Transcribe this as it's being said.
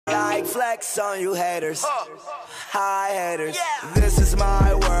like flex on you haters. Hi haters. This is my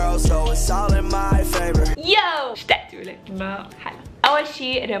world, so it's all in my favor. يو اشتقت لك ما حلو. اول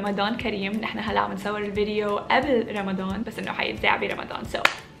شيء رمضان كريم، نحن هلا عم نصور الفيديو قبل رمضان بس انه حيتذاع برمضان،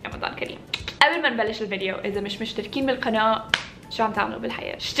 رمضان كريم. قبل ما نبلش الفيديو اذا مش مشتركين بالقناه شو عم تعملوا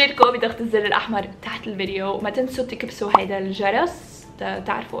بالحياه؟ اشتركوا بضغط الزر الاحمر تحت الفيديو، وما تنسوا تكبسوا هيدا الجرس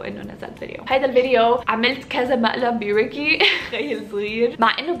تعرفوا انه نزل فيديو. هيدا الفيديو عملت كذا مقلب بريكي خي الصغير،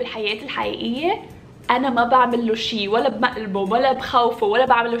 مع انه بالحياه الحقيقيه انا ما بعمل له شيء، ولا بمقلبه ولا بخوفه ولا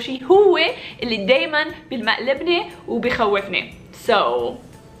بعمل له شيء، هو اللي دائما بمقلبني وبخوفني. سو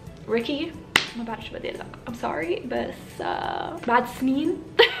ريكي ما بعرف شو بدي اقول لك، ام سوري بس بعد سنين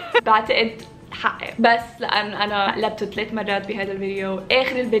بعتقد حقي، بس لان انا قلبته 3 مرات بهذا الفيديو،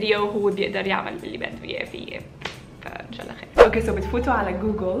 اخر الفيديو هو بيقدر يعمل اللي بدي اياه فيي، فان شاء الله خير. اوكي سو بتفوتوا على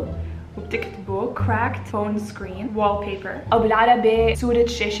جوجل وبتكتبوا cracked phone screen wallpaper او بالعربي صورة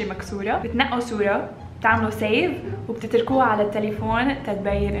شاشة مكسورة، بتنقوا صورة بتعملوا سيف وبتتركوها على التليفون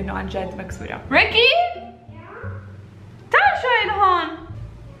تتبين انه عن جد مكسورة. ريكي تعال شوي لهون.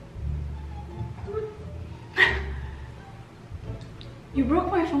 You broke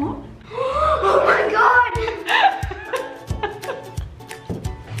my phone? Oh my god!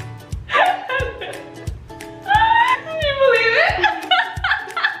 Can you believe it?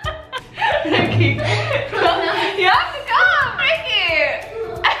 Ricky, you have to come, Ricky.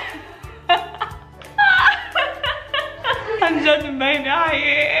 عن جد مبين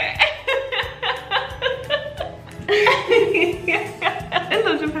عيق.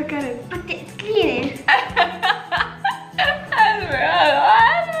 يلا شوفها كانت. cleaning.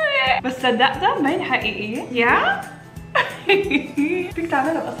 بس صدقتها مبين حقيقية؟ يا؟ فيك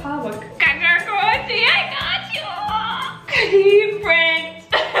تعملها بأصحابك.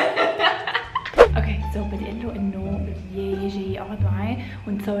 اوكي سو بدي اقول له انه بدي يجي يقعد معي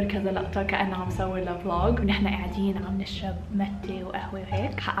ونصور كذا لقطة كأنه عم صور لفلوج، ونحن قاعدين عم نشرب متة وقهوة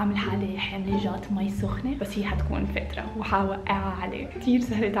وهيك. حأعمل حالي حاملة جات مي سخنة بس هي حتكون فترة وحوقعها عليه. كثير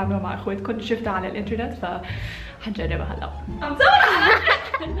سهلة تعملوها مع اخواتكم، شفتها على الانترنت فحنجربها هلا. عم صور.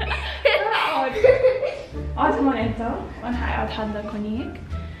 اقعد هون انت وانا حقعد حضرك هونيك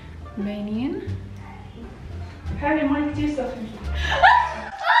مبينين. حامل مي كثير سخنة.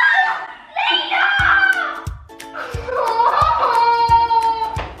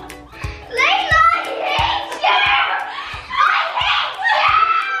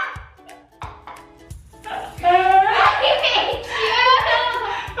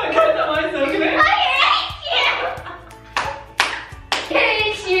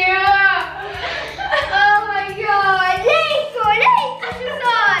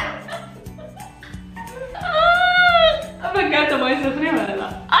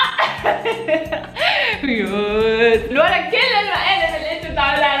 الورق كل المقالب اللي انتوا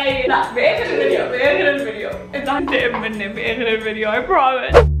بتعملوا علي. لا باخر الفيديو انت هتنتقم مني باخر الفيديو I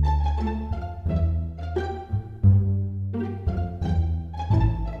promise.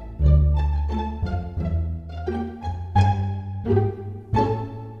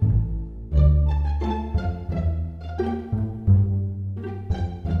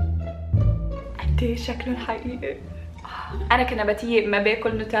 قديش شكله الحقيقي. انا كنباتيه ما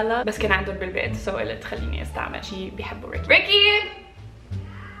باكل نوتيلا بس كان عندهم بالبيت سو قلت خليني استعمل شيء بيحبوا ريكي. ريكي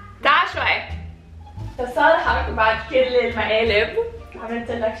تعال شوي. لصالحك بعد كل المقالب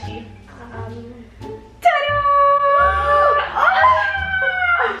عملت لك شيء. تادا!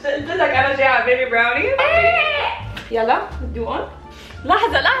 قلت لك انا جاي على بيبي براوني. يلا بدوقهم.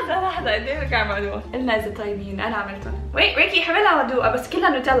 لحظة قديش عم ادوق؟ قلنا اذا طيبين انا عملتهم. ويت ريكي حملها ودوقها بس كلها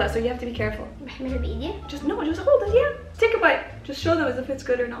نوتيلا so you have to be careful. بحملها بايدي؟ Just hold it, yeah. Take a bite. Just show them as if it's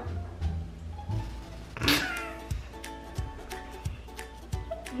good or not.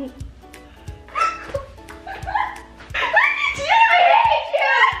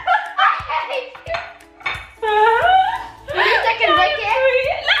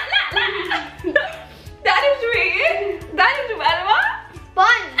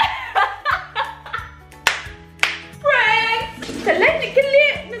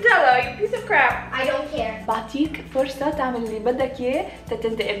 بعطيك فرصة تعمل اللي بدك اياه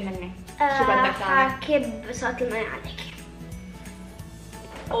تنتقم مني. شو بدك تعمل؟ حكب صوت المي عليك.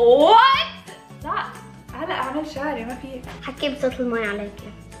 وات؟ لا هلا اعمل شعري ما في. حكب صوت المي عليك.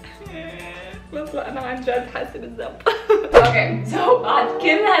 بس لا انا عن جد حاسة بالذنب. اوكي سو بعد كل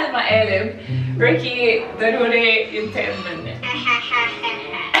هالمقالب ريكي ضروري ينتقم مني.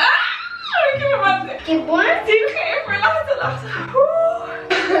 ريكي ما بدي. كبون؟ كثير خايفة. لحظة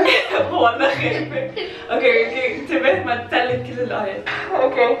والله خايفة. اوكي ريكي انتبه ما تتلت كل الآيات.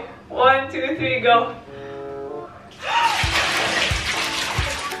 اوكي 1 2 3 جو.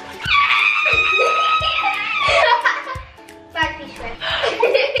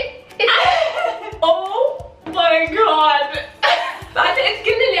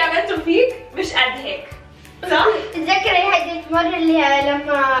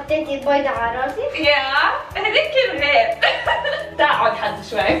 لما حطيتي البيضة على راسي؟ يا هذيك غير. تعال حد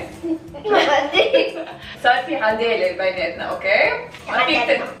شوي. ما بدي. صار في عدالة بيناتنا، اوكي؟ ما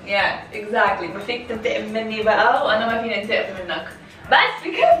فيك اكزاكتلي، ما فيك تنتقم مني بقى وانا ما فيني انتقم منك. بس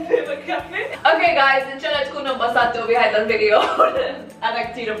بكفي. اوكي جايز، ان شاء الله تكونوا انبسطتوا بهذا الفيديو. انا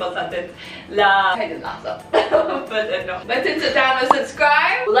كثير انبسطت لهيدي اللحظة. بس انه ما تنسوا تعملوا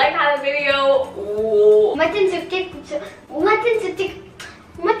سبسكرايب ولايك على الفيديو وما تنسوا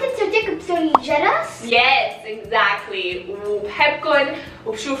تكبسوا الجرس. يس اكزاكتلي، وبحبكم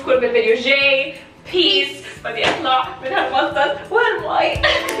وبشوفكم بالفيديو الجاي. بيس. بدي اطلع من هالمصدر وهالمي.